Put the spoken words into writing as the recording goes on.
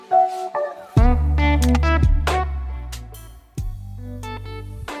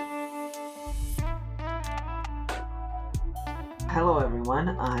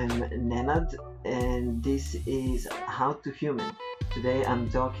Nenad, and this is How to Human. Today I'm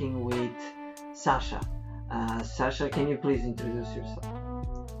talking with Sasha. Sasha, can you please introduce yourself?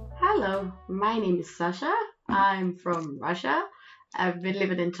 Hello, my name is Sasha. I'm from Russia. I've been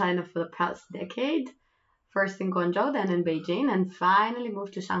living in China for the past decade, first in Guangzhou, then in Beijing, and finally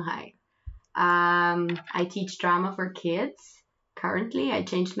moved to Shanghai. I teach drama for kids. Currently, I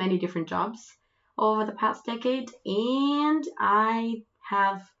changed many different jobs over the past decade, and I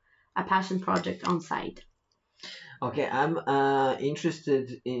have a passion project on site. Okay, I'm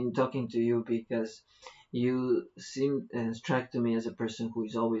interested in talking to you because you seem struck to me as a person who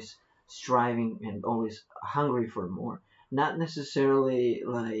is always striving and always hungry for more. Not necessarily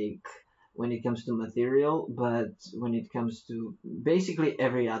like when it comes to material, but when it comes to basically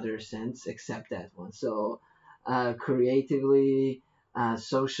every other sense except that one. So, creatively,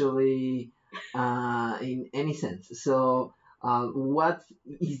 socially, in any sense. So, what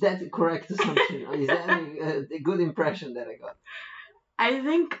is that a correct assumption? Is that a good impression that I got? I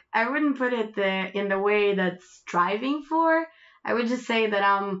think I wouldn't put it in the way that's striving for. I would just say that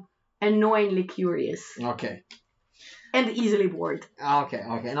I'm annoyingly curious Okay. and easily bored. Okay.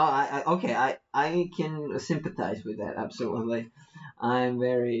 No, I can sympathize with that absolutely. I'm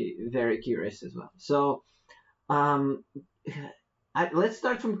very, very curious as well. So, um, let's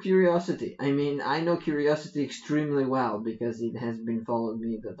start from curiosity. I mean, I know curiosity extremely well because it has been following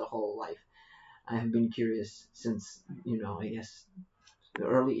me the whole life. I have been curious since, I guess the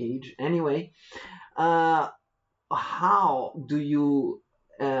early age. Anyway, uh, how do you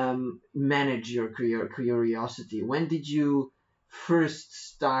manage your curiosity? When did you first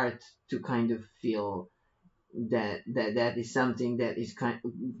start to kind of feel that is something that is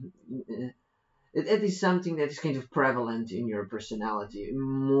it is something that is kind of prevalent in your personality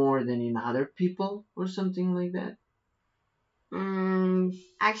more than in other people or something like that?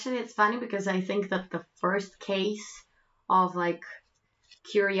 Actually, it's funny because I think that the first case of like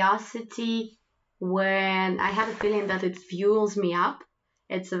curiosity, when I had a feeling that it fuels me up,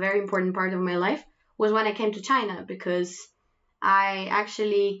 it's a very important part of my life, was when I came to China, because I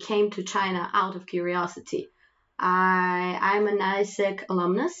actually came to China out of curiosity. I'm an ISEC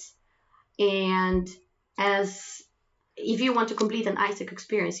alumnus, and as if you want to complete an ISEC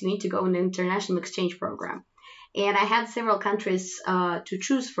experience, you need to go on an international exchange program. And I had several countries to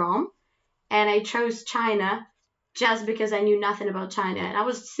choose from, and I chose China just because I knew nothing about China, and I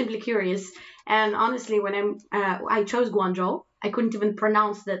was simply curious. And honestly, when I chose Guangzhou, I couldn't even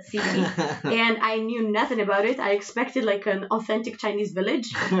pronounce that city, and I knew nothing about it. I expected like an authentic Chinese village.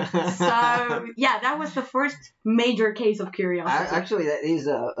 So yeah, that was the first major case of curiosity. Actually, that is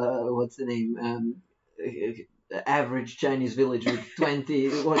what's the name? Average Chinese village with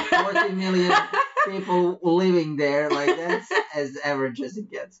 40 million people living there. Like that's as average as it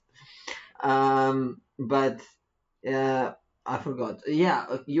gets. But I forgot. Yeah,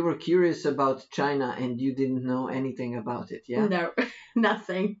 you were curious about China and you didn't know anything about it. Yeah. No,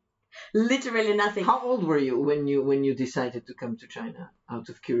 nothing. Literally nothing. How old were you when you decided to come to China out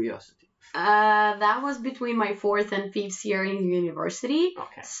of curiosity? That was between my fourth and fifth year in university.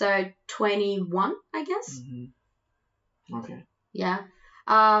 Okay. So 21, I guess. Mm-hmm. Okay. Yeah.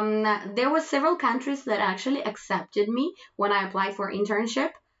 There were several countries that actually accepted me when I applied for internship,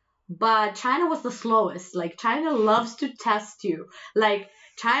 but China was the slowest. Like China loves to test you. Like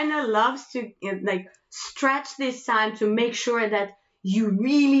China loves to like stretch this time to make sure that you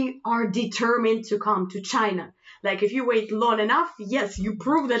really are determined to come to China. Like if you wait long enough, yes, you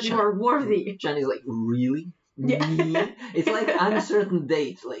prove that you are worthy. China's like, really? Yeah. Me? It's like uncertain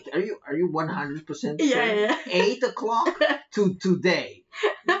date. Like, are you 100% sure? Yeah. 8 o'clock to today.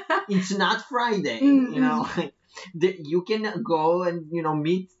 It's not Friday. Mm-hmm. You can go and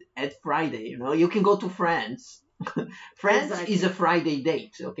meet at Friday. You can go to France. France Exactly. is a Friday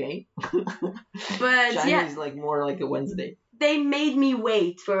date, okay? But China yeah, is like more like a Wednesday. they made me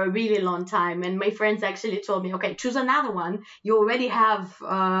wait for a really long time, and my friends actually told me, okay, choose another one. You already have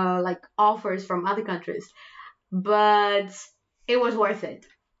like offers from other countries, but it was worth it.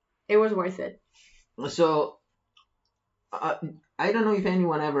 It was worth it. So I don't know if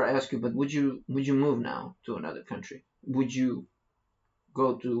anyone ever asked you, but would you move now to another country? Would you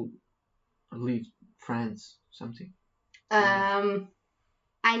go to leave France something?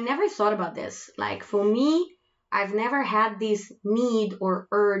 I never thought about this. Like for me, I've never had this need or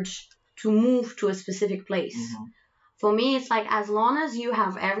urge to move to a specific place. Mm-hmm. For me, it's like as long as you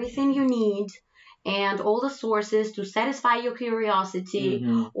have everything you need and all the sources to satisfy your curiosity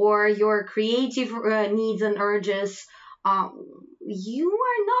Mm-hmm. or your creative needs and urges, you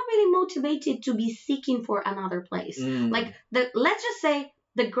are not really motivated to be seeking for another place. Mm. Like let's just say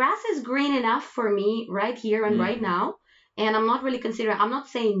the grass is green enough for me right here and right now, and I'm not really considering. I'm not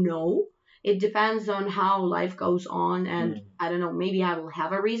saying no. It depends on how life goes on, and I don't know. Maybe I will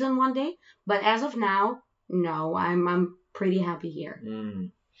have a reason one day, but as of now, no. I'm pretty happy here.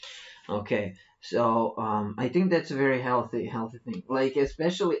 Okay, so I think that's a very healthy thing. Like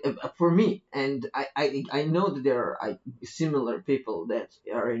especially for me, and I know that there are similar people that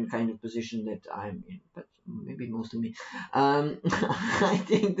are in kind of position that I'm in, but maybe mostly me. I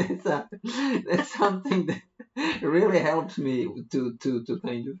think that's something that really helps me to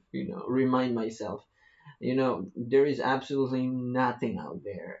kind of remind myself. There is absolutely nothing out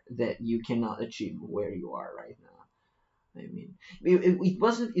there that you cannot achieve where you are right now. I mean, it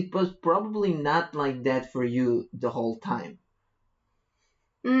wasn't. It was probably not like that for you the whole time.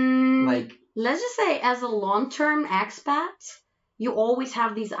 Like, let's just say, as a long-term expat, you always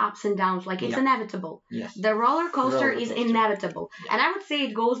have these ups and downs. Like, it's inevitable. Yes. The roller coaster is inevitable, and I would say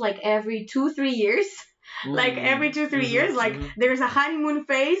it goes like every 2-3 years. Like every 2-3 years, like there's a honeymoon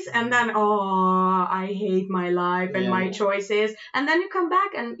phase, and then I hate my life and my choices, and then you come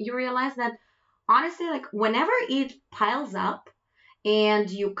back and you realize that. Honestly, like whenever it piles up and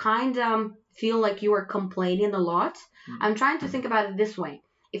you kind of feel like you are complaining a lot, I'm trying to think about it this way.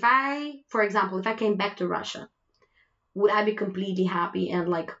 For example, if I came back to Russia, would I be completely happy and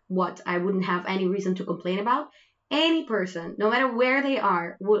like what? I wouldn't have any reason to complain about? Any person, no matter where they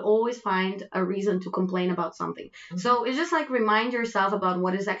are, would always find a reason to complain about something. So it's just like remind yourself about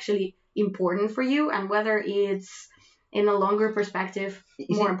what is actually important for you and whether it's in a longer perspective,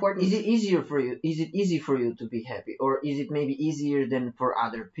 more important. Is it easier for you? Is it easy for you to be happy, or is it maybe easier than for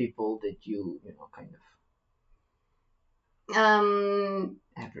other people that kind of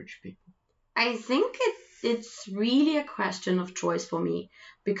average people? I think it's really a question of choice for me,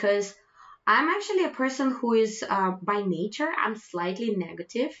 because I'm actually a person who is by nature I'm slightly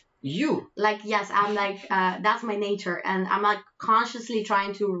negative. You? Like, yes, I'm like that's my nature, and I'm like consciously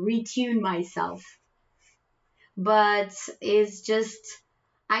trying to retune myself. But it's just,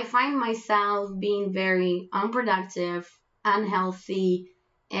 I find myself being very unproductive, unhealthy,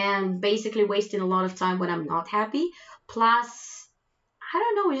 and basically wasting a lot of time when I'm not happy. Plus, I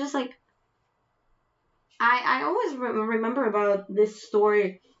don't know, it's just like, I always remember about this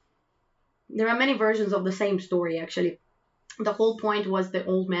story. There are many versions of the same story, actually. The whole point was the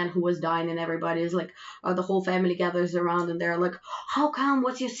old man who was dying, and everybody is like, the whole family gathers around, and they're like, how come,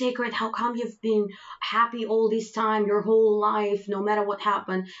 what's your secret, how come you've been happy all this time, your whole life, no matter what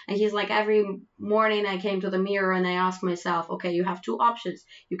happened? And he's like, every morning I came to the mirror and I asked myself, okay, you have two options,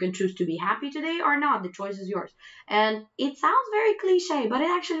 you can choose to be happy today or not, the choice is yours. And it sounds very cliche, but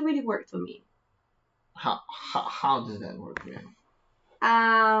it actually really worked for me. How does that work for you?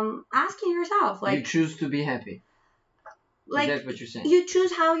 Asking yourself, like, you choose to be happy. Like, is that what you're saying? You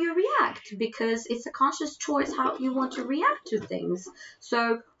choose how you react, because it's a conscious choice how you want to react to things.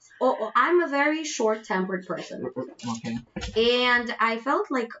 So I'm a very short-tempered person. Okay. And I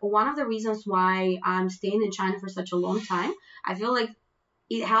felt like one of the reasons why I'm staying in China for such a long time, I feel like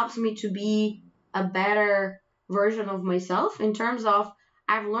it helps me to be a better version of myself in terms of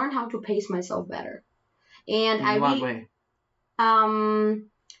I've learned how to pace myself better. And in what way?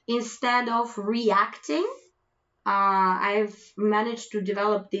 Instead of reacting, I've managed to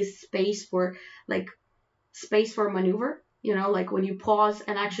develop this space for maneuver, like when you pause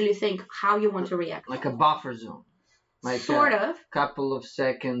and actually think how you want to react. Like a buffer zone. Like sort of. Couple of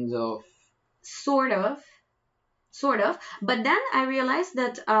seconds of. Sort of. But then I realized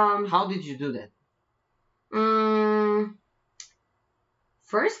that. How did you do that?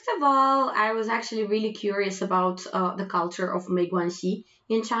 First of all, I was actually really curious about the culture of Meiguanxi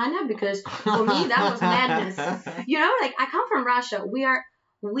in China, because for me that was madness. Like I come from Russia. We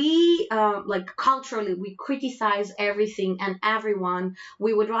culturally we criticize everything and everyone.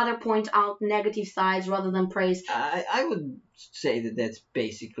 We would rather point out negative sides rather than praise. I would say that that's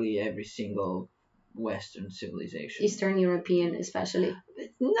basically every single Western civilization. Eastern European especially.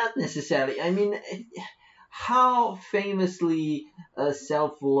 Not necessarily. I mean, how famously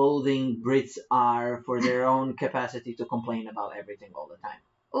self-loathing Brits are for their own capacity to complain about everything all the time.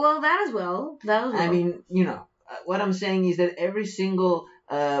 Well, that as well. I mean, what I'm saying is that every single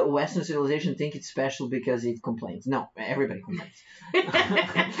Western civilization think it's special because it complains. No, everybody complains.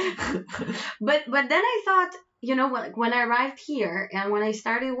 But then I thought, when I arrived here and when I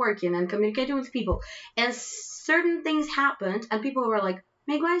started working and communicating with people, and certain things happened, and people were like,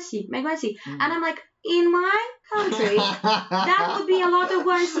 没关系, and I'm like, in my country, that would be a lot of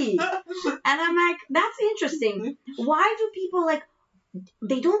关系. And I'm like, that's interesting. Why do people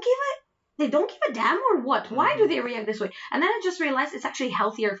they don't they don't give a damn or what? Why do they react this way? And then I just realized it's actually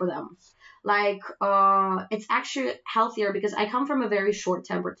healthier for them. Like, it's actually healthier because I come from a very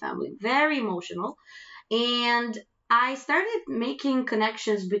short-tempered family, very emotional, and I started making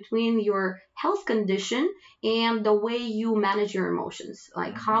connections between your health condition and the way you manage your emotions,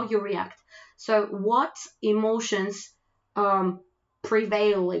 like how you react. So, what emotions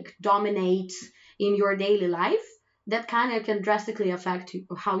prevail, like dominate in your daily life, that kind of can drastically affect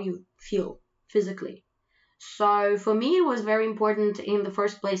how you feel physically. So, for me, it was very important in the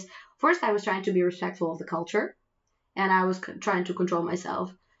first place. First, I was trying to be respectful of the culture and I was trying to control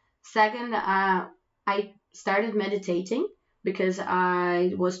myself. Second, I started meditating because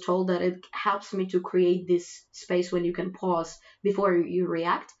I was told that it helps me to create this space when you can pause before you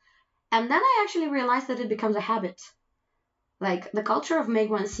react. And then I actually realized that it becomes a habit. Like the culture of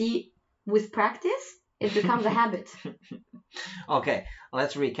Meiguanxi, with practice, it becomes a habit. Okay,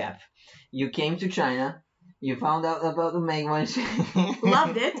 let's recap. You came to China. You found out about the Meiguanxi.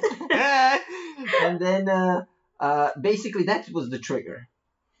 Loved it. And then, basically, that was the trigger.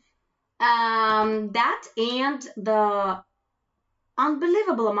 That and the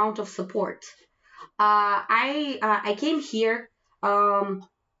unbelievable amount of support. I came here.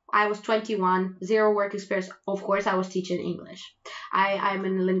 I was 21, zero work experience. Of course, I was teaching English. I'm a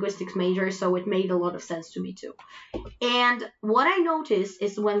linguistics major, so it made a lot of sense to me too. And what I noticed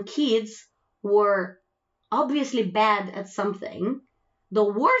is when kids were obviously bad at something, the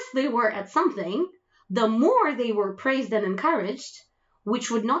worse they were at something, the more they were praised and encouraged,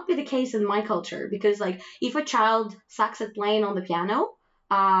 which would not be the case in my culture. Because, like, if a child sucks at playing on the piano,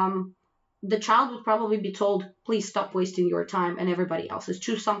 the child would probably be told, please stop wasting your time and everybody else's.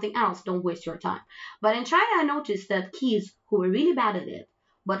 Choose something else. Don't waste your time. But in China, I noticed that kids who were really bad at it,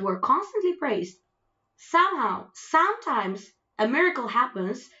 but were constantly praised, somehow, sometimes a miracle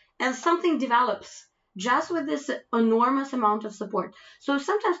happens and something develops just with this enormous amount of support. So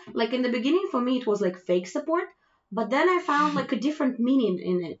sometimes, like in the beginning, for me, it was like fake support, but then I found like a different meaning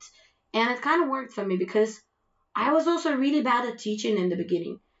in it. And it kind of worked for me because I was also really bad at teaching in the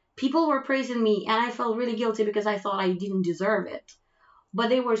beginning. People were praising me and I felt really guilty because I thought I didn't deserve it. But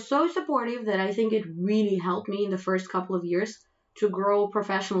they were so supportive that I think it really helped me in the first couple of years to grow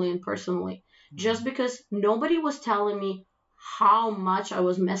professionally and personally. Just because nobody was telling me how much I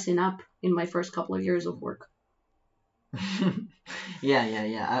was messing up in my first couple of years of work.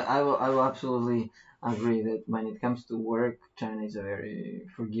 Yeah. I will absolutely agree that when it comes to work, China is a very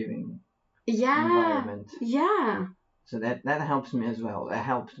forgiving environment. Yeah. So that helps me as well. That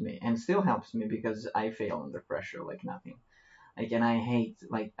helped me and still helps me because I fail under pressure like nothing. Like, and I hate,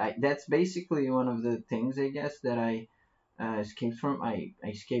 like, that's basically one of the things, I guess, that I escaped from. I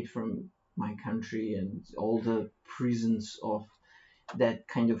escaped from my country and all the prisons of that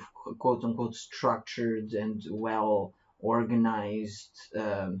kind of quote unquote structured and well organized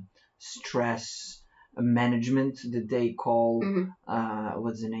stress management that they call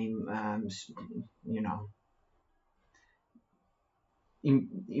what's the name, you know,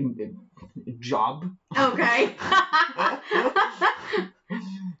 job. Okay.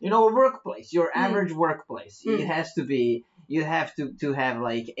 You know, a workplace, your average workplace. It has to be, you have to have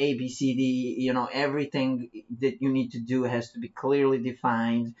like A, B, C, D, you know, everything that you need to do has to be clearly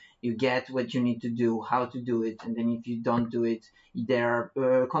defined. You get what you need to do, how to do it, and then if you don't do it, there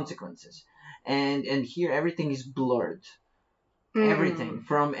are consequences. And here everything is blurred. Everything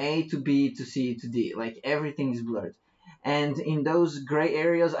from A to B to C to D, like everything is blurred. And in those gray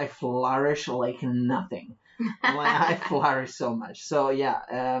areas, I flourish like nothing. I flourish so much. So yeah,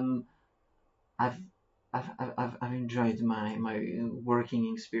 I've I've enjoyed my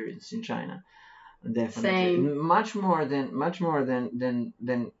working experience in China. Definitely, Same. much more than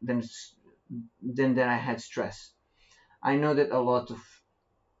that I had stress. I know that a lot of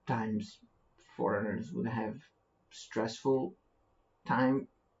times foreigners would have stressful time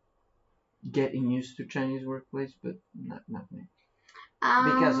getting used to Chinese workplace, but not me.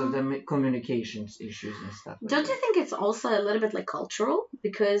 Because of the communications issues and stuff. Like Don't that. you think it's also a little bit like cultural?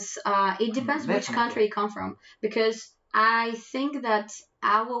 Because it depends which Definitely. country you come from. Because I think that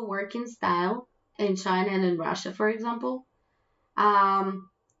our working style in China and in Russia, for example,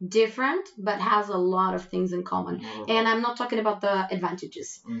 different, but has a lot of things in common. And I'm not talking about the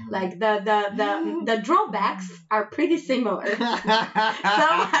advantages. Like the drawbacks are pretty similar. So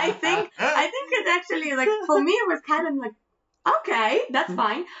I think it actually, like, for me it was kind of like, okay, that's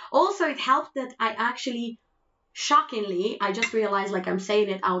fine. Also, it helped that I actually, shockingly, I just realized, like, I'm saying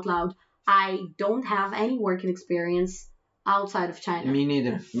it out loud, I don't have any working experience outside of China. Me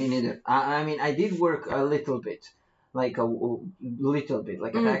neither. I mean, I did work a little bit, like a little bit,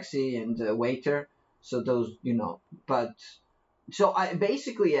 like a Mm. taxi and a waiter. So those, but so I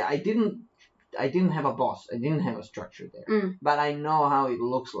didn't have a boss. I didn't have a structure there, Mm. but I know how it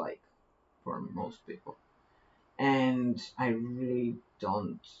looks like for most people, and I really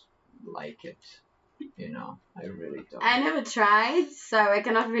don't like it. I really don't. I never tried, so I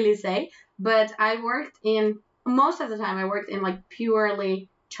cannot really say. But I worked in most of the time. I worked in like purely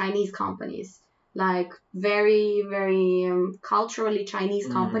Chinese companies, like very very culturally Chinese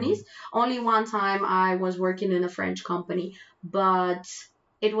companies. Only one time I was working in a French company, but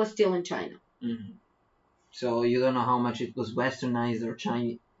it was still in China. Mhm. So you don't know how much it was westernized or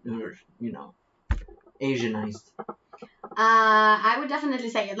Chinese or Asianized. I would definitely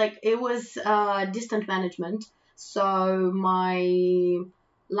say it. Like it was distant management. So my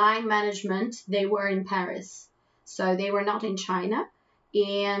line management, they were in Paris, so they were not in China,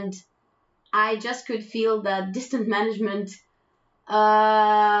 and I just could feel that distant management.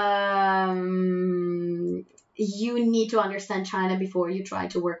 You need to understand China before you try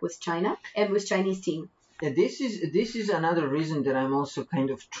to work with China and with Chinese team. This is another reason that I'm also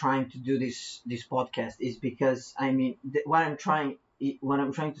kind of trying to do this podcast is because I mean what I'm trying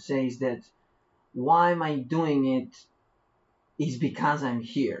to say is that why am I doing it is because I'm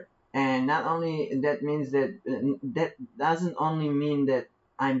here, and not only that means that that doesn't only mean that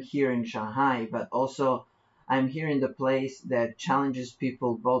I'm here in Shanghai, but also I'm here in the place that challenges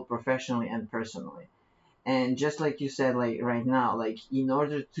people both professionally and personally. And just like you said, like right now, like in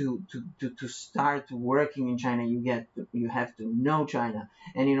order to start working in China, you have to know China,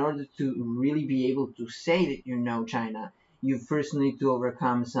 and in order to really be able to say that you know China, you first need to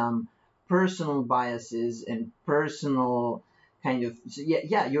overcome some personal biases and personal kind of, so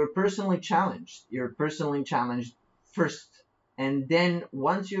yeah, you're personally challenged first, and then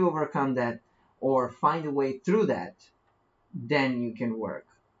once you overcome that or find a way through that, then you can work,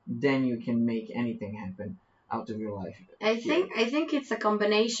 then you can make anything happen out of your life here. I think it's a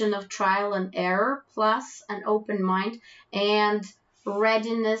combination of trial and error plus an open mind and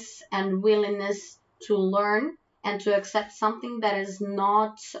readiness and willingness to learn and to accept something that is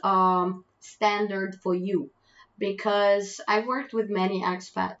not standard for you. Because I worked with many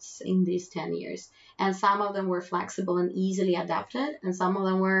expats in these 10 years, and some of them were flexible and easily adapted, and some of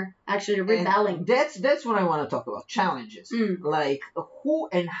them were actually rebelling. And that's what I want to talk about, challenges. Mm. Like who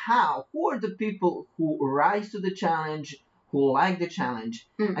are the people who rise to the challenge, who like the challenge.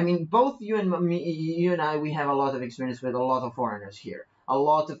 I mean, both you and I, we have a lot of experience with a lot of foreigners here, a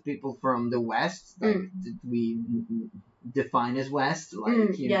lot of people from the West, like that we define as West,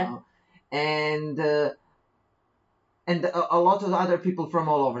 like and a lot of other people from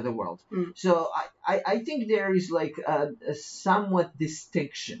all over the world. So I think there is like a somewhat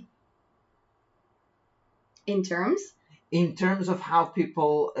distinction in terms of how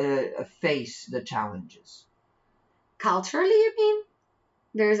people face the challenges. Culturally, you mean?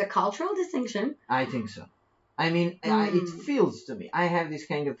 There is a cultural distinction? I think so. I mean, it feels to me. I have this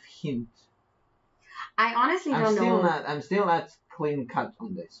kind of hint. I honestly don't know. I'm still not clean cut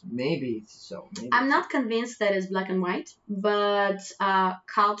on this. Maybe it's so. I'm not convinced that it's black and white, but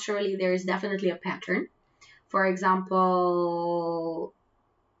culturally there is definitely a pattern. For example,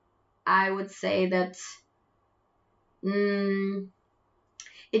 I would say that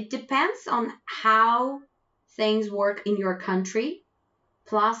it depends on how things work in your country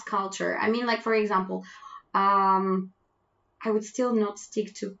plus culture. I mean, like for example, I would still not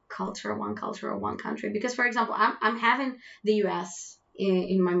stick to culture or one country because, for example, I'm having the U.S.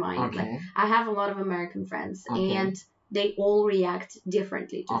 in my mind. Okay. Like, I have a lot of American friends, and they all react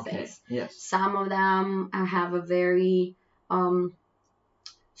differently to things. Yes. Some of them have a very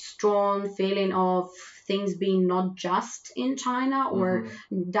strong feeling of things being not just in China or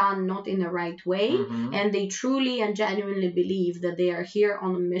done not in the right way, and they truly and genuinely believe that they are here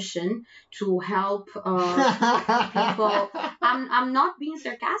on a mission to help people. I'm not being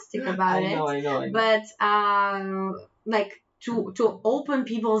sarcastic about it. I know. But like to open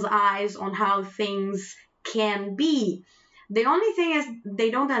people's eyes on how things can be. The only thing is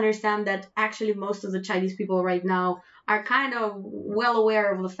they don't understand that actually most of the Chinese people right now are kind of well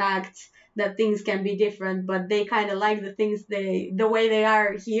aware of the fact that things can be different, but they kind of like the way they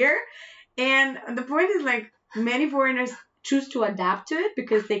are here. And the point is, like, many foreigners choose to adapt to it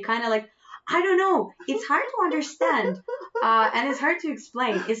because they kind of like, I don't know, it's hard to understand and it's hard to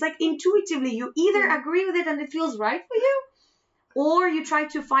explain. It's like intuitively you either agree with it and it feels right for you, or you try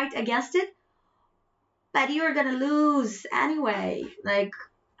to fight against it, but you're gonna lose anyway. Like,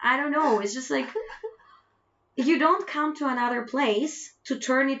 I don't know, it's just like you don't come to another place to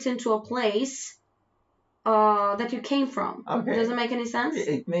turn it into a place that you came from. Okay. Does it make any sense?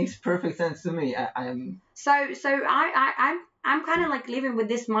 It makes perfect sense to me. I'm. I'm kind of like living with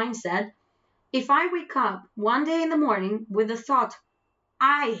this mindset. If I wake up one day in the morning with the thought,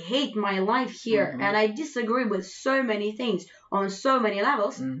 I hate my life here and I disagree with so many things on so many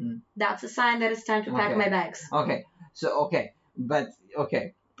levels, that's a sign that it's time to pack my bags. Okay. So,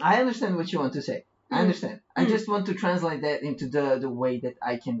 okay. I understand what you want to say. I understand. I just want to translate that into the way that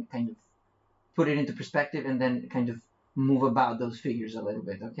I can kind of put it into perspective and then kind of move about those figures a little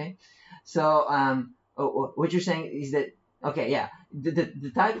bit, okay? So, what you're saying is that, okay, yeah,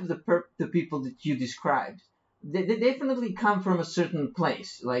 the type of the people that you described, they definitely come from a certain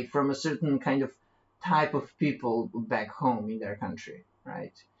place, like from a certain kind of type of people back home in their country,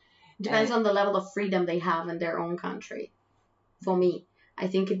 right? Depends on the level of freedom they have in their own country. For me, I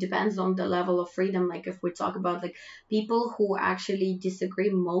think it depends on the level of freedom. Like if we talk about like people who actually disagree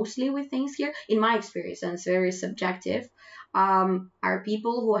mostly with things here, in my experience, and it's very subjective, are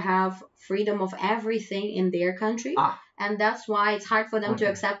people who have freedom of everything in their country, and that's why it's hard for them to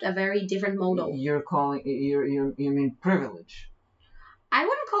accept a very different model. You mean privilege? I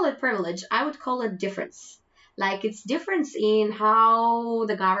wouldn't call it privilege. I would call it difference. Like it's difference in how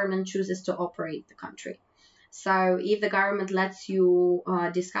the government chooses to operate the country. So if the government lets you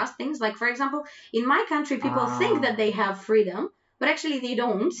discuss things, like for example, in my country, people think that they have freedom, but actually they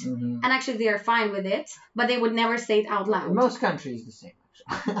don't, and actually they are fine with it, but they would never say it out loud. In most countries, the same.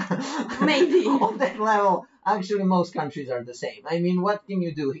 Maybe on that level, actually, most countries are the same. I mean, what can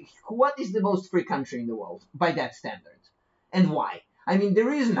you do? What is the most free country in the world by that standard, and why? I mean,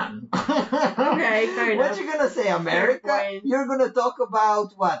 there is none. Okay, fair enough. What you gonna say, America? You're gonna talk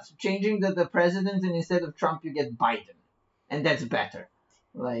about what? Changing the president, and instead of Trump, you get Biden, and that's better.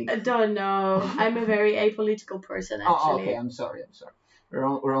 Like I don't know. I'm a very apolitical person, actually. Oh, okay. I'm sorry.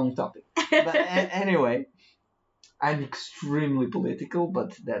 Wrong topic. But anyway, I'm extremely political,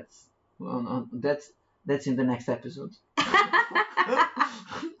 but that's in the next episode.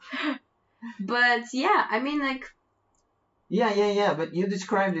 But yeah, I mean, like. Yeah. But you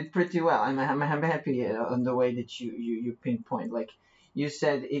described it pretty well. I'm happy on the way that you pinpoint. Like you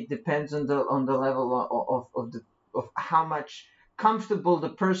said, it depends on the level of how much comfortable the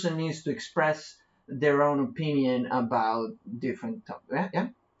person needs to express their own opinion about different topics. Yeah.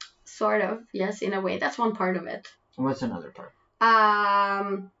 Sort of, yes, in a way. That's one part of it. What's another part?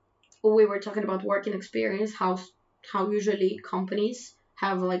 We were talking about working experience, how usually companies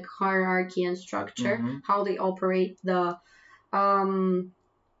have like hierarchy and structure, how they operate the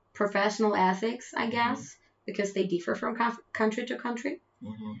professional ethics, I guess, because they differ from country to country.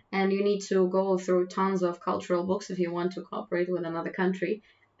 And you need to go through tons of cultural books if you want to cooperate with another country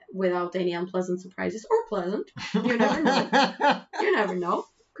without any unpleasant surprises, or pleasant. You never know. You never know.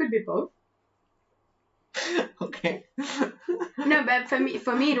 Could be both. Okay. No, but for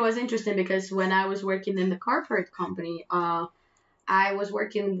me, it was interesting because when I was working in the corporate company, I was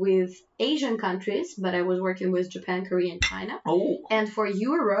working with Asian countries, but I was working with Japan, Korea, and China. Oh. And for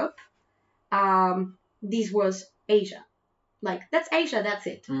Europe, this was Asia. Like, that's Asia, that's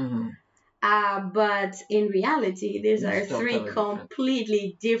it. But in reality, these are three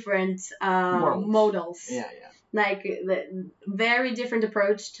completely different models. Yeah. Like, the very different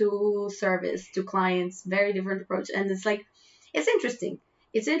approach to service, to clients, very different approach. And it's like, it's interesting.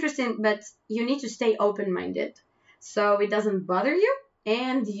 It's interesting, but you need to stay open-minded so it doesn't bother you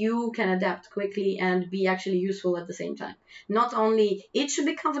and you can adapt quickly and be actually useful at the same time. Not only it should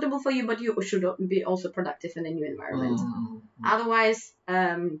be comfortable for you, but you should be also productive in a new environment. Otherwise,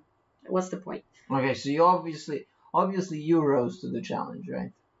 what's the point? Okay, so you obviously you rose to the challenge,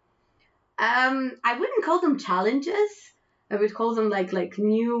 right? I wouldn't call them challenges. I would call them like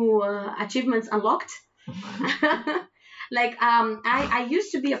new achievements unlocked. I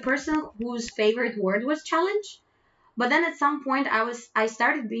used to be a person whose favorite word was challenge. But then at some point, I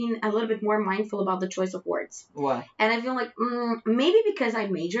started being a little bit more mindful about the choice of words. Why? And I feel like maybe because I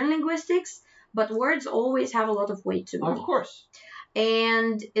major in linguistics, but words always have a lot of weight to me. Of course.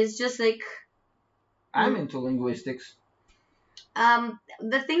 And it's just like... I'm into linguistics.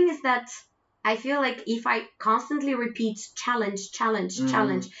 The thing is that I feel like if I constantly repeat challenge,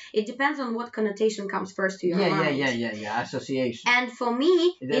 it depends on what connotation comes first to your mind. Yeah. Association. And for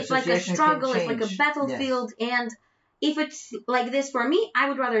me, The it's like a struggle, it's like a change. battlefield, and if it's like this for me, I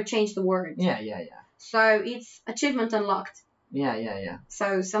would rather change the word. Yeah. So it's achievement unlocked. Yeah.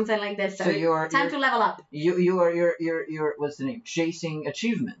 So something like this. So you're to level up. You're what's the name? Chasing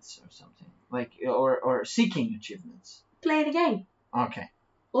achievements or something like or seeking achievements. Play the game. Okay.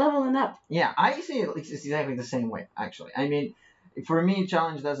 Leveling up. Yeah, I see it's exactly the same way actually. I mean, For me,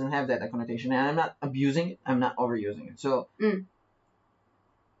 challenge doesn't have that connotation, and I'm not abusing it. I'm not overusing it. So Mm.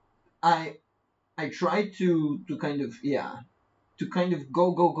 I try to kind of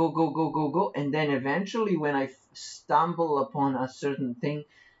go, and then eventually when I stumble upon a certain thing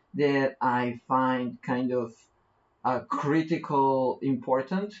that I find kind of critical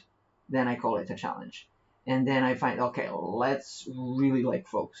important, then I call it a challenge, and then I find, okay, let's really like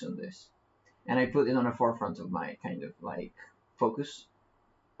focus on this, and I put it on the forefront of my kind of like focus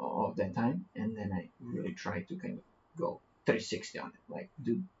of that time, and then I really try to kind of go 360 on it, like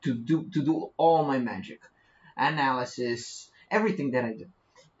do all my magic analysis, everything that I do,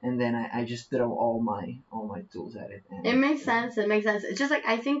 and then I just throw all my tools at it. It makes sense. It makes sense. It's just like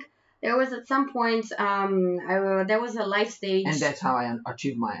I think there was at some point there was a life stage. And that's how I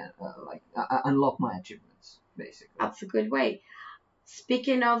achieve my unlock my achievements, basically. That's a good way.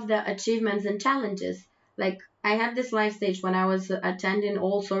 Speaking of the achievements and challenges, like I had this life stage when I was attending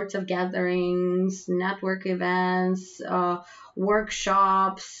all sorts of gatherings, network events,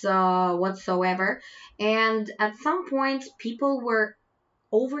 workshops, whatsoever. And at some point, people were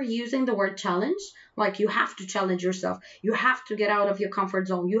overusing the word challenge. Like you have to challenge yourself. You have to get out of your comfort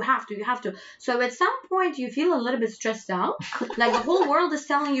zone. You have to. So at some point, you feel a little bit stressed out. Like the whole world is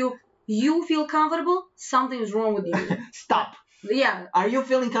telling you, you feel comfortable, something is wrong with you. Stop. Yeah. Are you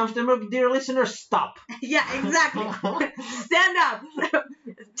feeling comfortable, dear listener? Stop. Yeah, exactly. Stand up.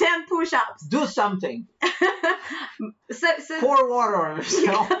 10 push-ups. Do something. So Pour water on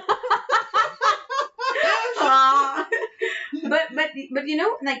yourself. but you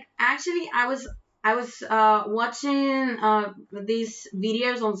know, like actually I was watching these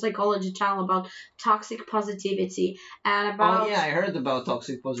videos on Psychology Channel about toxic positivity and about Oh yeah, I heard about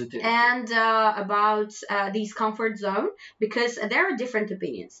toxic positivity. and about these comfort zone, because there are different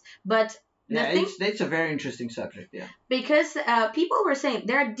opinions, but the Yeah, thing, it's a very interesting subject. Yeah. because people were saying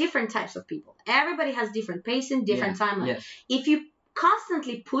there are different types of people. Everybody has different pacing, different timeline. Yes. If you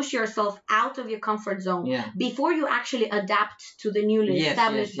constantly push yourself out of your comfort zone Yeah. before you actually adapt to the newly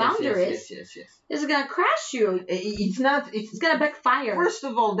established boundaries, Yes. it's gonna crash you. It's not. It's gonna backfire. First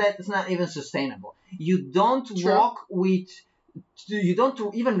of all, that is not even sustainable. You don't True. walk with. You don't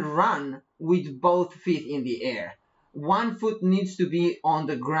even run with both feet in the air. One foot needs to be on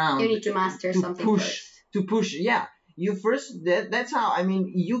the ground. You need to master something push first. to push. Yeah, you first. That's how. I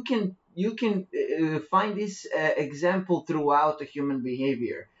mean, you can find this example throughout the human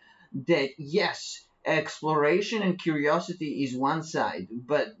behavior. That yes, exploration and curiosity is one side,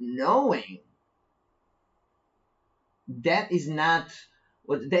 but knowing, that is not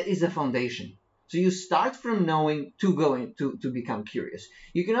what, that is a foundation. So you start from knowing to going to become curious.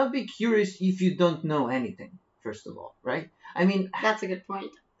 You cannot be curious if you don't know anything, first of all, right? I mean, That's a good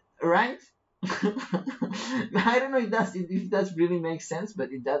point. right? I don't know if that really makes sense, but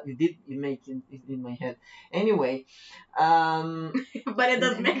it did make it in my head. Anyway, But it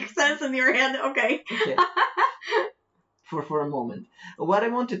doesn't make sense in your head. Okay. okay. For a moment, what I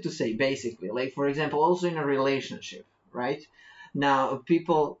wanted to say basically, like for example, also in a relationship, right? Now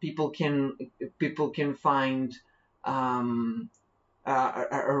people can find a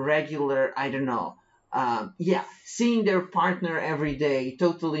regular, I don't know, seeing their partner every day,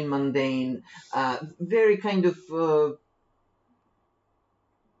 totally mundane, very kind of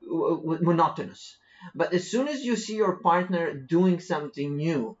monotonous. But as soon as you see your partner doing something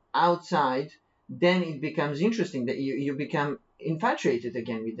new outside, then it becomes interesting, that you become infatuated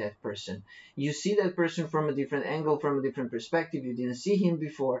again with that person. You see that person from a different angle, from a different perspective. You didn't see him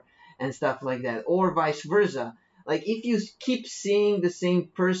before, and stuff like that, or vice versa. Like if you keep seeing the same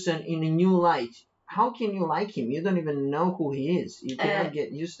person in a new light, how can you like him? You don't even know who he is. You cannot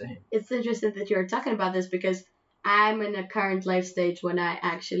get used to him. It's interesting that you're talking about this, because I'm in a current life stage when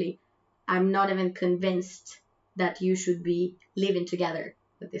I'm not even convinced that you should be living together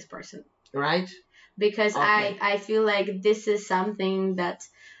with this person. Right? Because Okay. I feel like this is something that,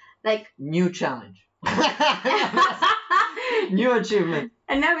 like, New challenge. New achievement.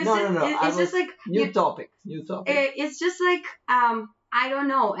 and now it's just like New topic. it's just like I don't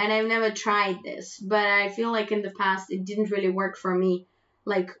know, and I've never tried this, but I feel like in the past it didn't really work for me,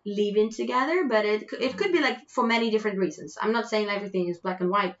 like living together. But it could be like for many different reasons. I'm not saying everything is black and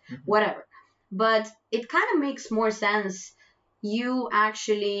white, whatever, but it kind of makes more sense. You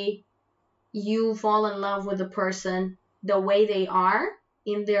fall in love with a person the way they are,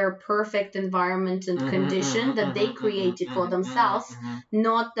 in their perfect environment and condition that they created for themselves,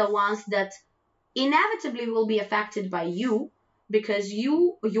 not the ones that inevitably will be affected by you, because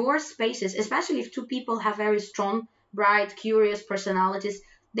your spaces, especially if two people have very strong, bright, curious personalities,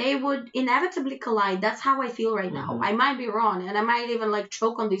 they would inevitably collide. That's how I feel right now. Mhm. I might be wrong, and I might even like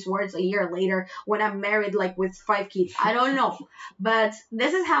choke on these words a year later when I'm married, like with 5 kids. I don't know, but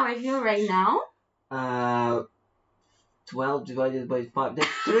this is how I feel right now. 12 divided by 5. That's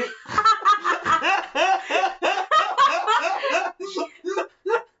 3.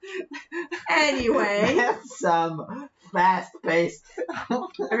 Anyway, That's some fast-paced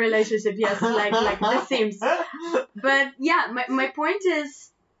a relationship, yes, like The Sims. But yeah, my point is,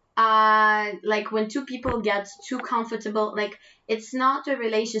 like when two people get too comfortable, like it's not a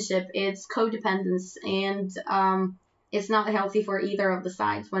relationship, it's codependence, and it's not healthy for either of the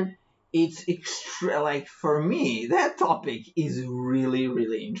sides. When It's extra. Like for me, that topic is really,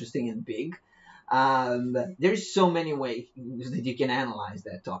 really interesting and big. There's so many ways that you can analyze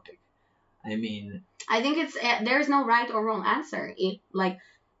that topic. I mean, I think it's there's no right or wrong answer.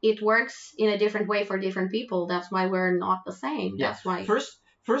 It works in a different way for different people. That's why we're not the same. yeah. That's why.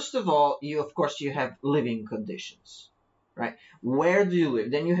 First of all, you have living conditions, right? Where do you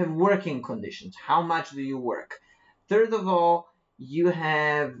live? Then you have working conditions. How much do you work? Third of all, you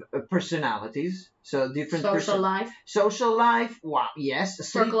have personalities. So different Social life, social life. Wow. Yes.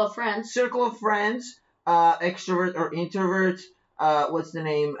 circle of friends, Circle of friends. Extrovert or introvert. What's the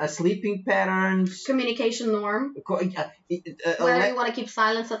name? Sleeping patterns. communication norm, whether Whether you want to keep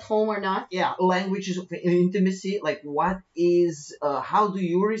silence at home or not. yeah, languages of intimacy. Like, what is? How do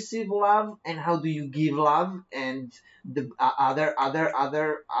you receive love, and how do you give love? And the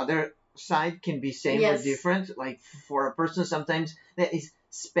other side can be same or Yes. different. Like for a person, sometimes that is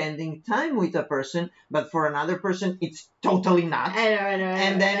spending time with a person, but for another person, it's totally not. I know.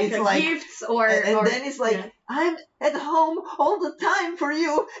 And then it's like- gifts or And then it's like, yeah. I'm at home all the time for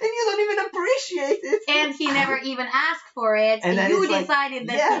you, and you don't even appreciate it. And he never even asked for it. And then You it's like, decided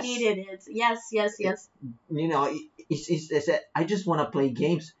that yes. he needed it. Yes. You know, it's that I just want to play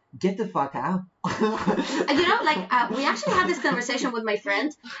games. Get the fuck out. You know, like we actually had this conversation with my friend,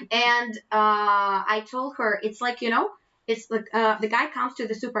 and I told her it's like, you know, it's like the guy comes to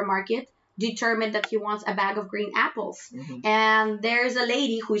the supermarket determined that he wants a bag of green apples, Mhm. and there's a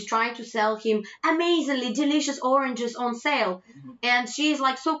lady who's trying to sell him amazingly delicious oranges on sale, Mhm. and she's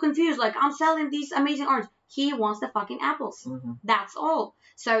like so confused, like, I'm selling these amazing oranges. He wants the fucking apples. Mhm. That's all.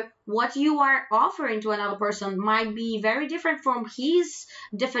 So what you are offering to another person might be very different from his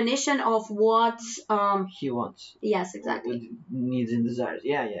definition of what He wants. yes, exactly. With needs and desires.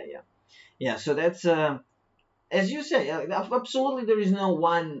 Yeah. So that's as you say. Absolutely, there is no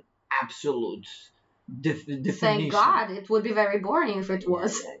one absolute definition. Thank God. It would be very boring if it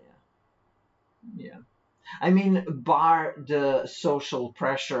was. Yeah. I mean, bar the social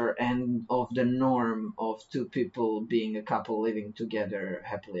pressure and of the norm of two people being a couple living together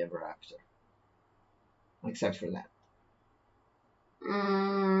happily ever after. Except for that.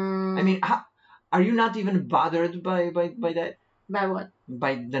 I mean, are you not even bothered by that? By what?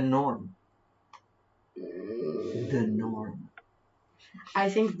 By the norm. The norm. I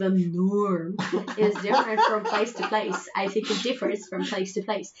think the norm is different from place to place. I think it differs from place to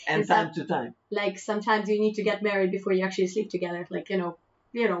place. And It's time to time. Like sometimes you need to get married before you actually sleep together. Like, you know,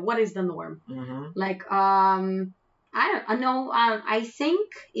 what is the norm? Mm-hmm. Like, I don't know. I think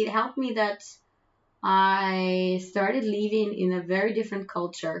it helped me that I started living in a very different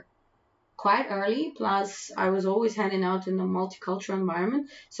culture quite early. Plus, I was always hanging out in a multicultural environment.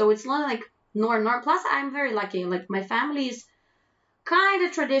 So it's not like norm. Plus, I'm very lucky. Like, my family is kind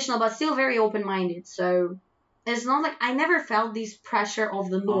of traditional, but still very open-minded. So it's not like I never felt this pressure of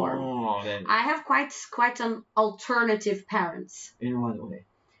the norm. Oh, then I have quite an alternative parents. in what way?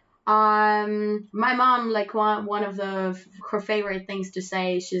 My mom, like one of her favorite things to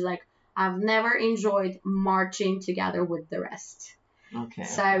say, she's like, I've never enjoyed marching together with the rest. Okay.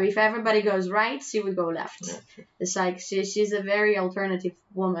 So if everybody goes right, she would go left. Yeah. It's like she's a very alternative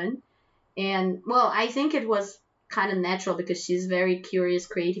woman, and well, I think it was kind of natural because she's a very curious,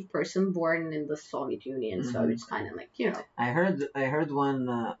 creative person born in the Soviet Union. So Mhm. it's kind of like, you know. I heard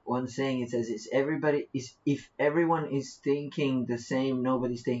one saying. It says, if everyone is thinking the same,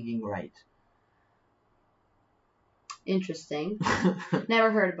 nobody's thinking right." Interesting. Never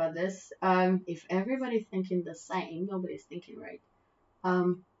heard about this. If everybody's thinking the same, nobody's thinking right.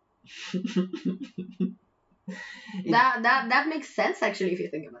 That makes sense actually if you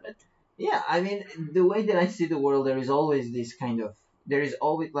think about it. Yeah, I mean, the way that I see the world, there is always this kind of, there is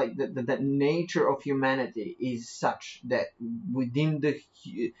always like the nature of humanity is such that within the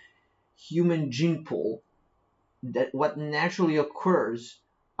human gene pool, that what naturally occurs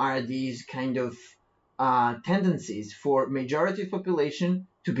are these kind of tendencies for majority of population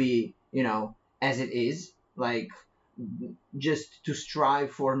to be, as it is, like just to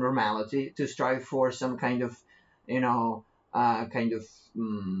strive for normality, to strive for some kind of, kind of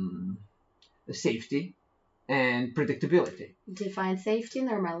safety and predictability. Define safety,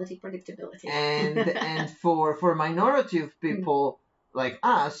 normality, predictability. And for minority of people like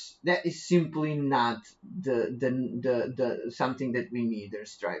us, that is simply not the something that we need or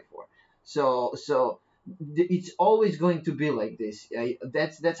strive for. So it's always going to be like this.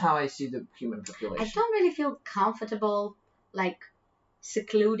 That's how I see the human population. I don't really feel comfortable like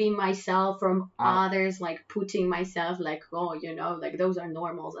secluding myself from others, like putting myself like, oh, like those are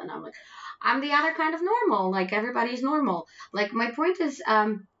normals, and I'm like, I'm the other kind of normal, like everybody's normal. Like my point is,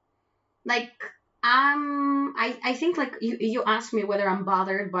 like I think like you asked me whether I'm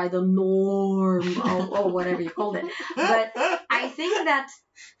bothered by the norm or whatever you called it, but I think that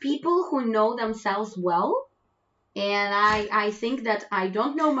people who know themselves well, and I think that I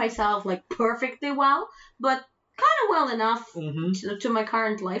don't know myself like perfectly well, but kind of well enough to my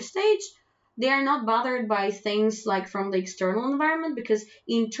current life stage, they are not bothered by things like from the external environment, because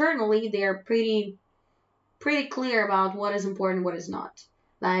internally they are pretty clear about what is important, what is not.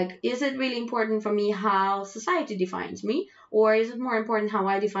 Like, is it really important for me how society defines me, or is it more important how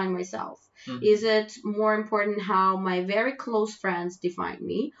I define myself? Is it more important how my very close friends define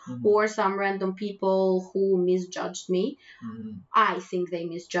me, or some random people who misjudged me? I think they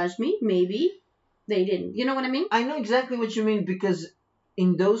misjudged me. Maybe they didn't. You know what I mean? I know exactly what you mean, because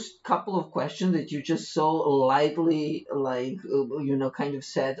in those couple of questions that you just so lightly, like, kind of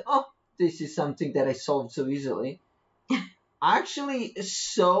said, oh, this is something that I solved so easily. Actually,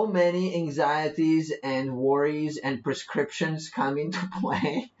 so many anxieties and worries and prescriptions come into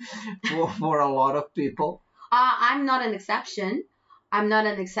play for a lot of people. I'm not an exception. I'm not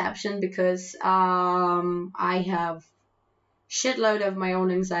an exception because I have shitload of my own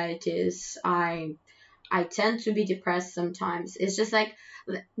anxieties. I tend to be depressed sometimes. It's just like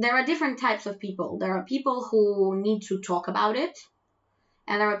there are different types of people. There are people who need to talk about it,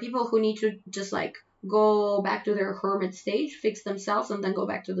 and there are people who need to just like go back to their hermit stage, fix themselves, and then go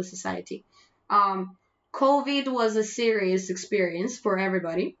back to the society. COVID was a serious experience for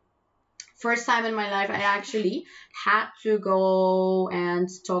everybody. First time in my life, I actually had to go and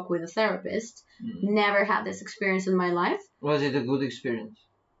talk with a therapist. Never had this experience in my life. Was it a good experience?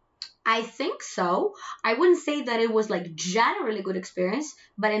 I think so. I wouldn't say that it was like generally good experience,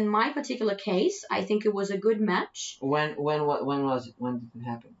 but in my particular case, I think it was a good match. When was it? When did it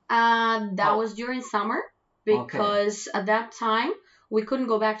happen? That was during summer, because at that time we couldn't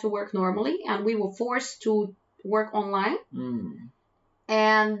go back to work normally, and we were forced to work online.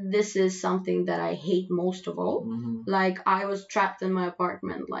 And this is something that I hate most of all. Like, I was trapped in my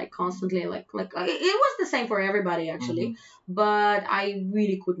apartment, like constantly, like it was the same for everybody actually, but I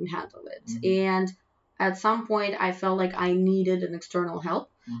really couldn't handle it. And at some point I felt like I needed an external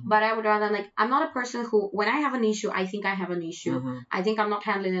help, but I would rather, like, I'm not a person who, when I have an issue, I think I have an issue. I think I'm not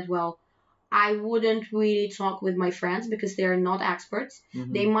handling it well. I wouldn't really talk with my friends because they are not experts.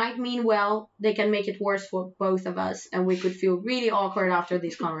 They might mean well, they can make it worse for both of us, and we could feel really awkward after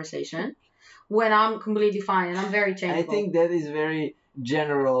this conversation when I'm completely fine and I'm very changeable. I think that is very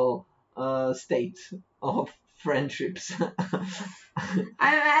general state of friendships.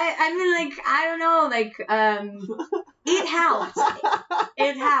 I mean, like, I don't know, like, it helped.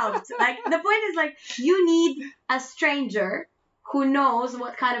 It helped. Like, the point is, like, you need a stranger who knows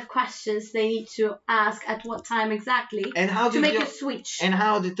what kind of questions they need to ask at what time exactly, and how to make you switch. And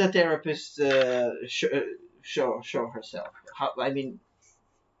how did the therapist show herself? How, I mean,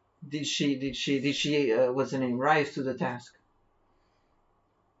 did she what's her name, rise to the task?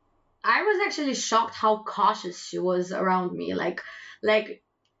 I was actually shocked how cautious she was around me. Like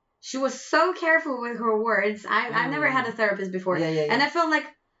she was so careful with her words. I've never had a therapist before, and I felt like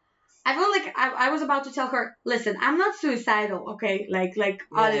I was about to tell her, listen, I'm not suicidal, okay? Like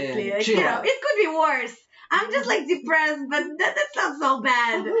honestly, like, it could be worse. I'm just like depressed, but that's not so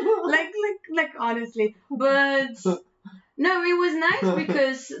bad. like honestly, but no, it was nice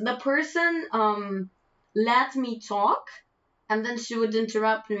because the person let me talk, and then she would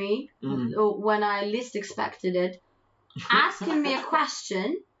interrupt me when I least expected it, asking me a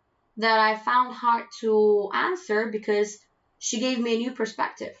question that I found hard to answer because she gave me a new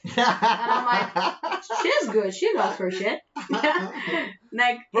perspective. And I'm like, she's good. She knows her shit.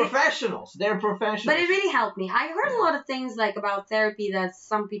 Like, professionals. They're professionals. But it really helped me. I heard a lot of things like about therapy that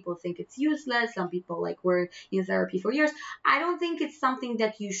some people think it's useless. Some people like were in therapy for years. I don't think it's something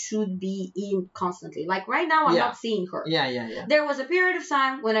that you should be in constantly. Like right now, I'm not seeing her. Yeah. There was a period of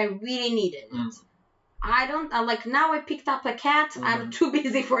time when I really needed it. I don't like now. I picked up a cat. I'm too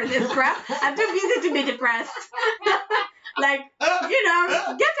busy for this crap. I'm too busy to be depressed. Like,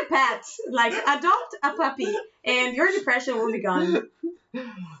 get a pet. Like, adopt a puppy, and your depression will be gone.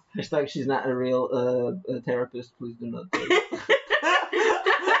 Hashtag she's not a real therapist. Please do not do it.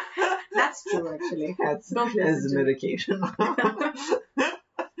 That's true, actually. Cats Don't as listen to me. medication.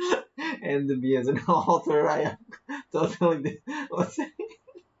 And to be as an author, I am totally. What's it?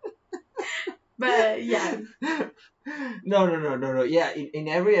 But yeah, No. Yeah, in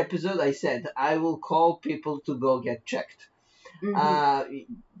every episode I said I will call people to go get checked.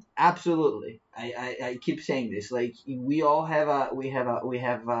 Absolutely. I keep saying this. Like we all have a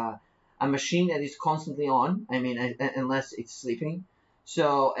machine that is constantly on. I mean, unless it's sleeping.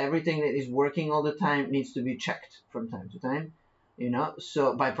 So everything that is working all the time needs to be checked from time to time.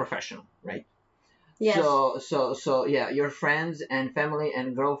 So by professional, right? yes. So yeah, your friends and family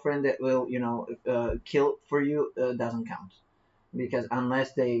and girlfriend that will kill for you doesn't count, because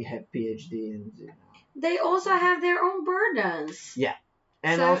unless they have PhD and They also have their own burdens. yeah,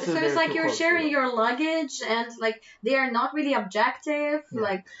 and so also it's they're like too you're close to sharing you. your luggage, and like they are not really objective. Yeah.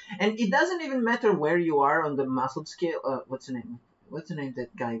 Like And it doesn't even matter where you are on the muscle scale. What's the name? What's the name of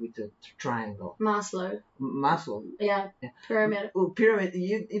that guy with the triangle? Maslow. Muscle. Yeah. Yeah. Pyramid. Pyramid.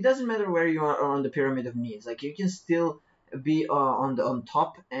 It doesn't matter where you are on the pyramid of needs. Like you can still be on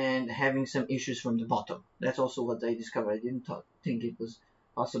top and having some issues from the bottom. That's also what I discovered. I didn't think it was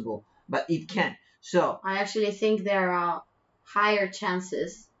possible, but it can. So I actually think there are higher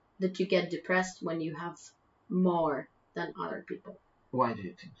chances that you get depressed when you have more than other people. why do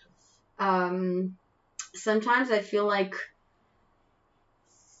you think so? Sometimes I feel like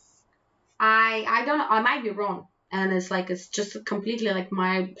I don't know, I might be wrong, and it's just completely like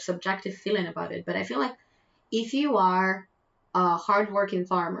my subjective feeling about it, but I feel like if you are a hardworking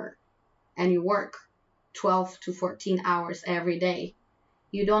farmer and you work 12 to 14 hours every day,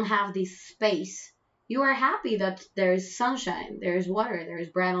 you don't have this space. You are happy that there is sunshine, there is water, there is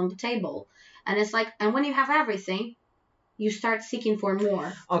bread on the table, and it's like, and when you have everything, you start seeking for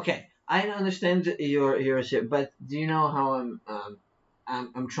more. Okay, I understand your shit, but do you know how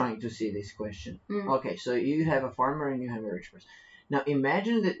I'm trying to see this question? Okay, so you have a farmer and you have a rich person. Now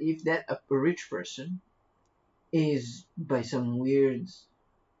imagine that if that a rich person is by some weird,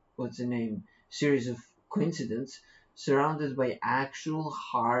 what's the name, series of coincidence, surrounded by actual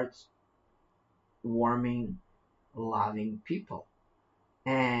heart-warming, loving people,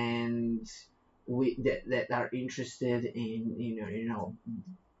 and that are interested in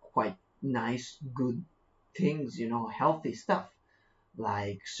quite nice, good things, healthy stuff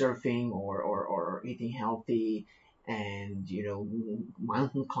like surfing or eating healthy and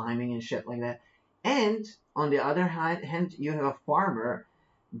mountain climbing and shit like that. And on the other hand, you have a farmer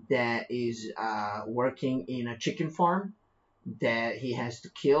that is working in a chicken farm that he has to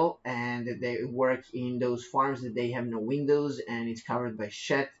kill, and that they work in those farms that they have no windows and it's covered by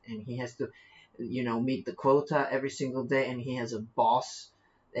shit, and he has to meet the quota every single day, and he has a boss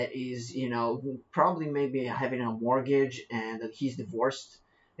that is probably maybe having a mortgage, and that he's divorced,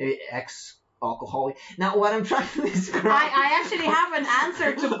 maybe ex-alcoholic. Now what I'm trying to describe, I actually have an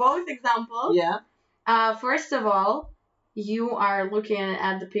answer to both examples. Yeah. First of all, you are looking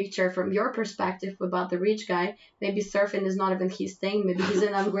at the picture from your perspective about the rich guy. Maybe surfing is not even his thing. Maybe he's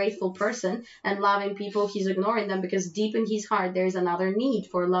an ungrateful person, and loving people, he's ignoring them because deep in his heart there's another need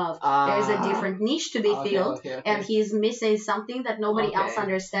for love. There's a different niche to be filled, okay. and he's missing something that nobody else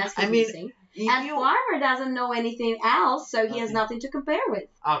understands he's missing. And farmer doesn't know anything else, so he has nothing to compare with.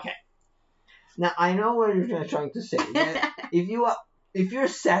 Okay. Now I know what you're trying to say. That if you're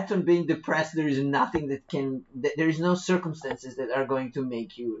set on being depressed, there is nothing there is no circumstances that are going to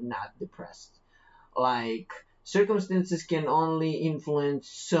make you not depressed. Like, circumstances can only influence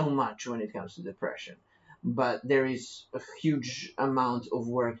so much when it comes to depression, but there is a huge amount of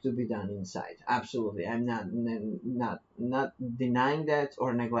work to be done inside. Absolutely. I'm not denying that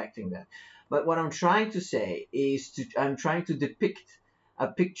or neglecting that. But what I'm trying to say is I'm trying to depict a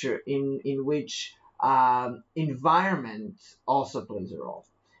picture in which environment also plays a role.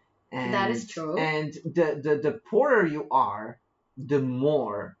 And that is true. And the poorer you are, the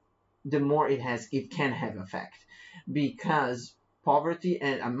more it can have effect, because poverty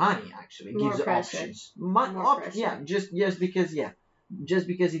and money actually More gives pressure. options. Pressure. Yeah, just because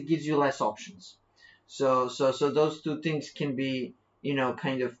it gives you less options. So those two things can be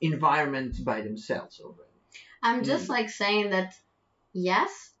kind of environment by themselves already. I'm just like saying that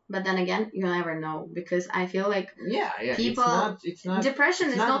yes. But then again, you never know, because I feel like yeah, people, it's not depression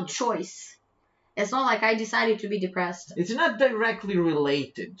it's is not choice. It's not like I decided to be depressed. It's not directly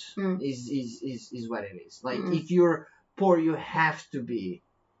related. Mm. Is what it is. Like Mm. if you're poor, you have to be.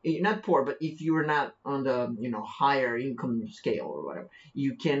 Not poor, but if you're not on the higher income scale or whatever,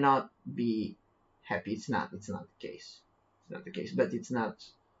 you cannot be happy. It's not the case. It's not the case. But it's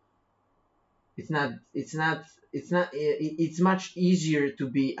much easier to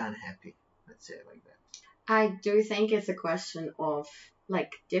be unhappy. Let's say it like that. I do think it's a question of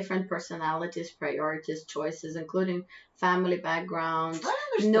like different personalities, priorities, choices, including family background, I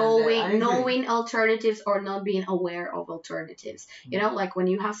understand that. I agree. knowing alternatives or not being aware of alternatives. You know, like when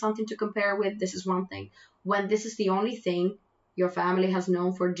you have something to compare with, this is one thing. When this is the only thing your family has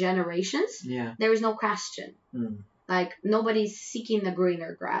known for generations, Yeah. there is no question. Mm. Like nobody's seeking the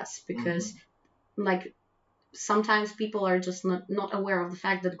greener grass because like sometimes people are just not aware of the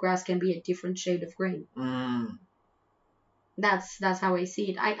fact that grass can be a different shade of green. Mm. That's how I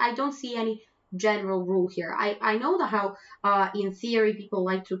see it. I don't see any general rule here. I know that how in theory people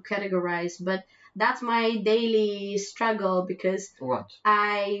like to categorize, but that's my daily struggle because What?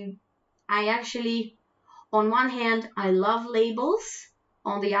 I actually, on one hand, I love labels.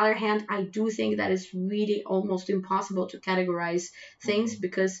 On the other hand, I do think that it's really almost impossible to categorize things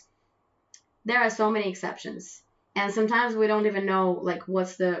because there are so many exceptions. And sometimes we don't even know like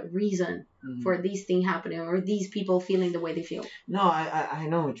what's the reason for these things happening or these people feeling the way they feel. No, I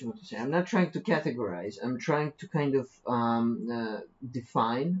know what you want to say. I'm not trying to categorize. I'm trying to kind of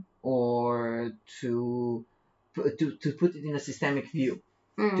define or to put it in a systemic view.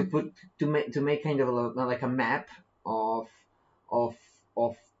 To make kind of like a map of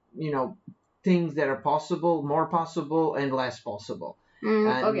things that are possible, more possible, and less possible, and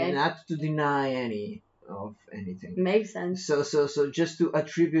Okay. not to deny any of anything. Makes sense. So just to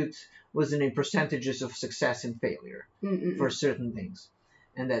attribute what's the name percentages of success and failure for certain things,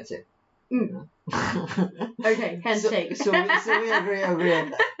 and that's it. Okay, handshake. So we agree on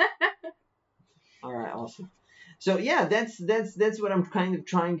that. All right, awesome. So yeah, that's what I'm kind of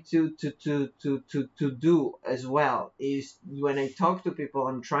trying to do as well. Is when I talk to people,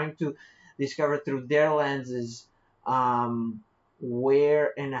 I'm trying to discover through their lenses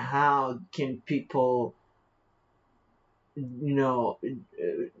where and how can people,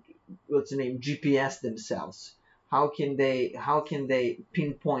 what's the name, GPS themselves. How can they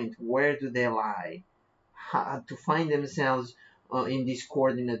pinpoint where do they lie, how to find themselves in this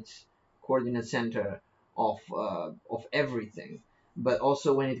coordinate center of everything. But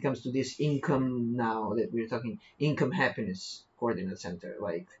also when it comes to this income, now that we're talking income happiness coordinate center,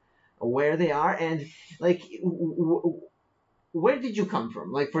 like where they are and like where did you come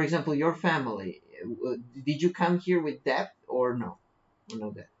from? Like for example, your family, did you come here with debt or no? Or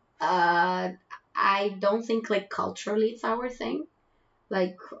no debt? I don't think like culturally it's our thing.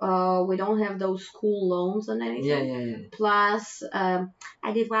 Like we don't have those school loans and anything. Yeah. Plus, I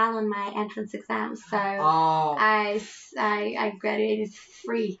did well on my entrance exams, so Oh. I graduated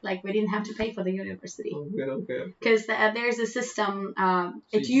free. Like we didn't have to pay for the university. Okay. Because there's a system.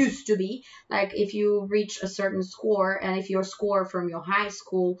 It used to be like if you reach a certain score, and if your score from your high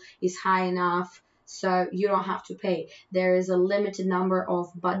school is high enough, so you don't have to pay. There is a limited number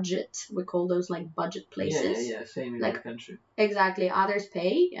of budget. We call those like budget places. Yeah. Same in Like- my country. Exactly. Others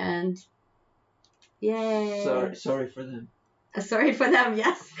pay, and yay. Sorry for them. Sorry for them.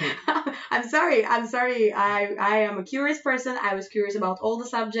 Yes. I'm sorry. I am a curious person. I was curious about all the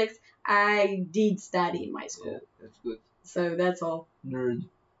subjects. I did study in my school. Yeah, that's good. So that's all. Nerd.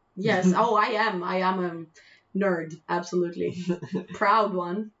 Yes. Oh, I am a nerd. Absolutely. Proud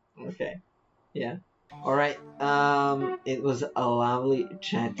one. Okay. Yeah. All right. It was a lovely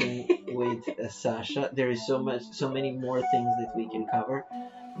chatting with Sasha. There is so many more things that we can cover,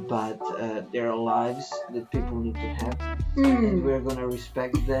 but there are lives that people need to have, and we're gonna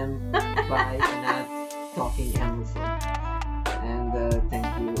respect them by not talking endlessly. And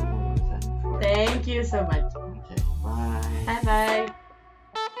thank you, Rosanne, for. Thank you so much. Okay. Bye. Bye bye.